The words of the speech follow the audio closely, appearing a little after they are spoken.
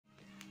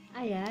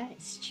Hiya,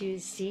 it's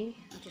Tuesday.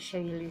 I'll just show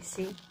you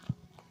Lucy.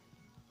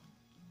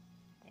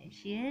 There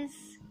she is.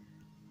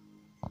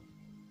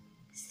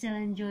 Still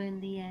enjoying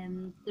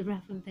the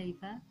wrapping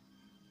paper.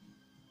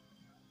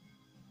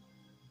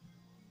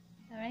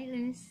 Alright,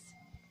 Luce.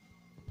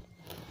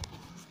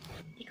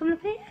 You coming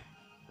up here?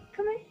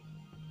 Come on.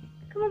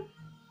 Come on.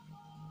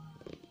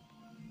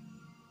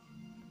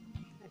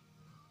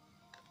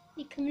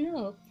 You coming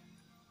up?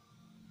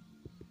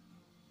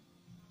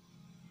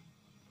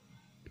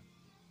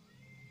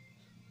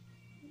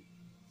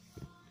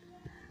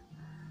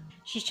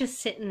 She's just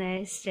sitting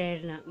there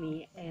staring at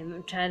me.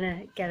 I'm trying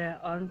to get her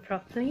on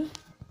properly.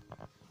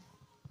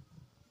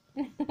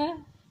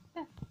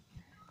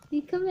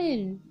 You come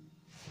in.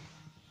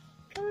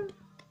 Come on.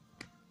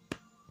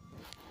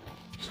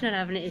 She's not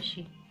having it, is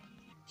she?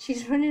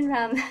 She's running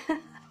around,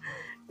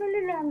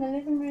 running around the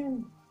living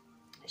room.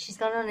 She's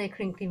gone on a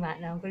crinkly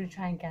mat now. I'm going to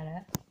try and get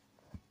her.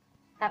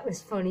 That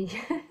was funny.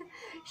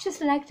 She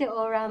just legged it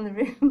all around the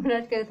room. When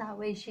I'd go that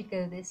way, she'd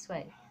go this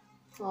way.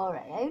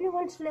 Alright, I only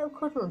want a little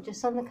cuddle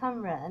just on the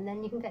camera and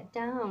then you can get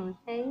down,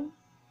 hey?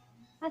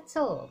 That's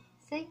all.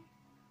 See?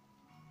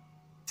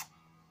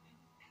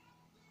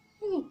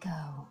 There you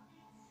go.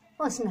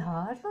 Wasn't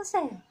hard, was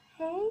it?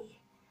 Hey?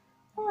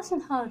 That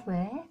wasn't hard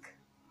work.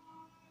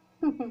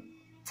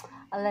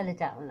 I'll let her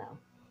down now.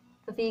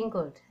 For being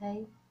good,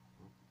 hey?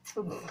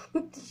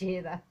 Did you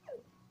hear that?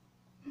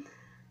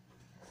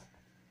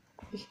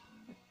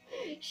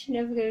 She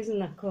never goes in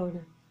that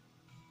corner.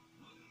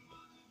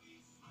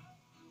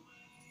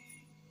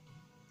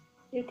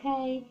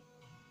 Okay.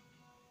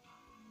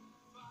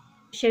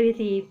 Show you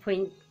the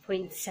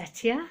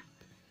poinsettia.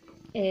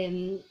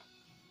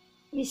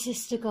 My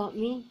sister got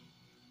me.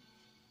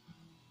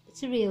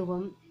 It's a real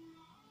one.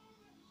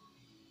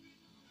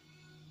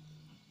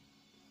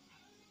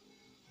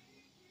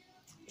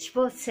 She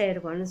bought Sarah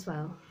one as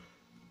well.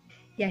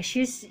 Yeah,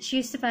 she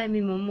used to buy my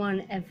mum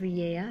one every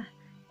year,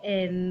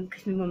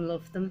 because my mum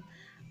loved them,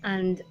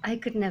 and I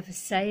could never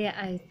say it.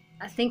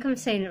 I think I'm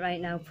saying it right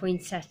now,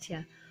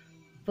 poinsettia,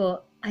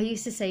 but I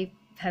used to say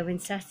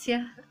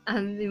poinsettia,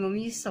 and my mum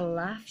used to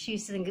laugh. She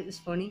used to think it was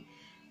funny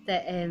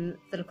that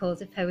that I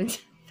called it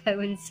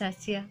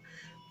poinsettia,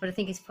 but I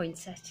think it's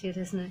poinsettia,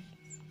 isn't it?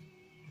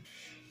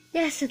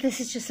 Yeah, so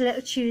this is just a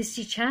little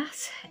Tuesday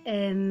chat.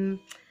 I'm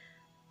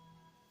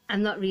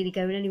not really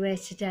going anywhere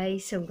today,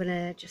 so I'm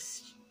gonna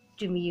just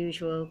do my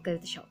usual, go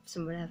to the shops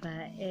and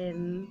whatever.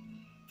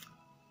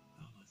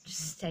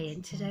 Just stay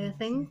in today, I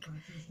think.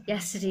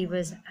 Yesterday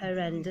was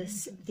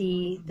horrendous.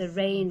 The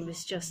rain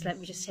was just, let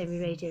me just turn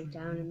my radio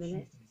down a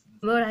minute.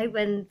 I'm alright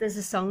when there's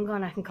a song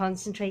on, I can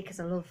concentrate because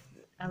I love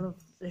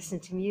listening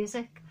to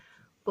music.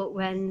 But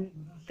when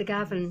the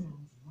Gavin,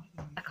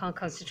 I can't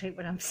concentrate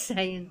what I'm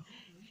saying,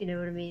 if you know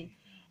what I mean.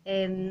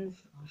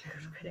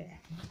 Look at it.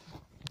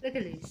 Look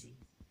at Lucy.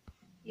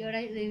 You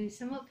alright,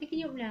 Lucy? I'm not picking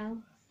you up now.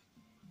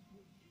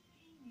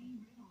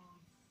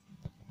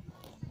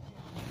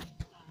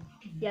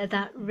 Yeah,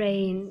 that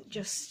rain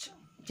just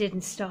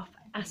didn't stop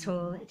at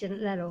all. It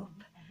didn't let up.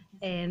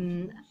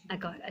 I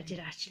did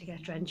actually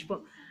get drenched,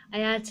 but I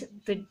had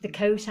the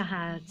coat I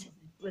had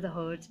with a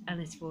hood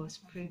and it's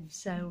waterproof,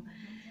 so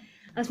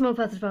I was more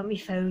bothered about my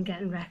phone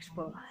getting wrecked,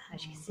 but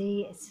as you can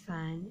see, it's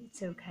fine,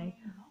 it's okay.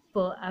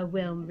 But I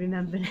will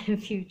remember in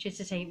future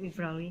to take my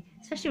brolly,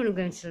 especially when I'm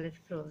going to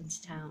Liverpool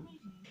into town.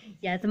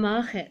 Yeah, the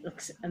market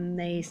looks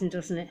amazing,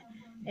 doesn't it?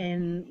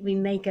 We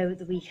may go at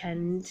the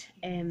weekend,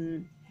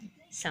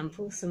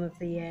 sample some of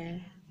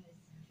the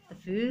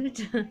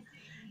food,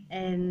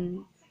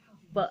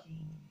 but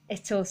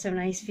it's also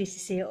nice for you to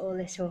see it all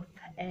lit up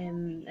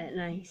at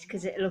night,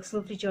 because it looks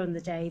lovely during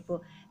the day, but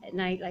at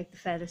night, like the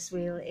Ferris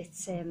wheel,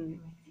 it's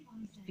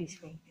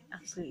beautiful,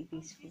 absolutely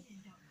beautiful.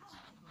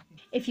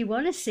 If you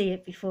want to see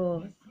it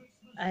before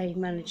I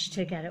managed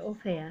to get it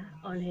up here,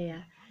 on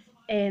here,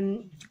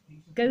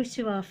 go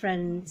to our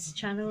friend's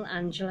channel,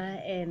 Angela,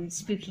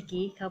 Spooky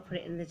Geek, I'll put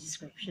it in the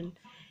description.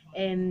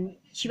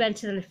 She went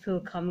to the Liverpool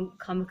Comic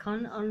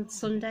Con on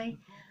Sunday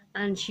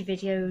and she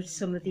videoed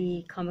some of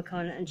the Comic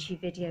Con and she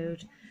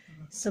videoed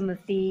some of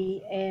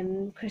the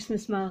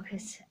Christmas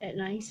market at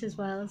night as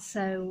well.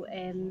 So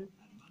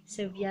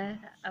yeah,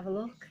 have a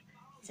look.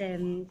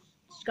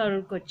 She's got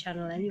a good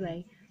channel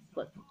anyway,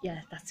 but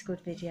yeah, that's a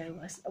good video.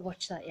 I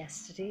watched that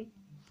yesterday.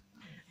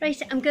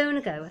 Right, I'm going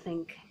to go, I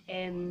think.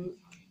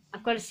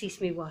 I've got to cease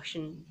me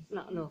washing,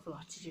 not an awful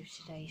lot to do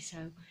today,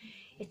 so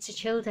it's a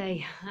chill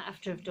day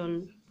after I've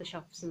done the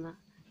shops and that.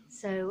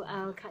 So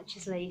I'll catch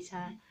you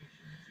later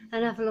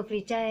and have a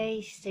lovely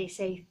day. Stay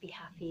safe, be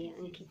happy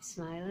and keep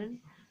smiling.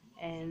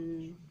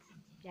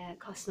 Yeah, it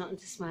costs nothing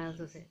to smile,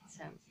 does it?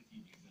 So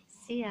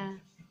see ya.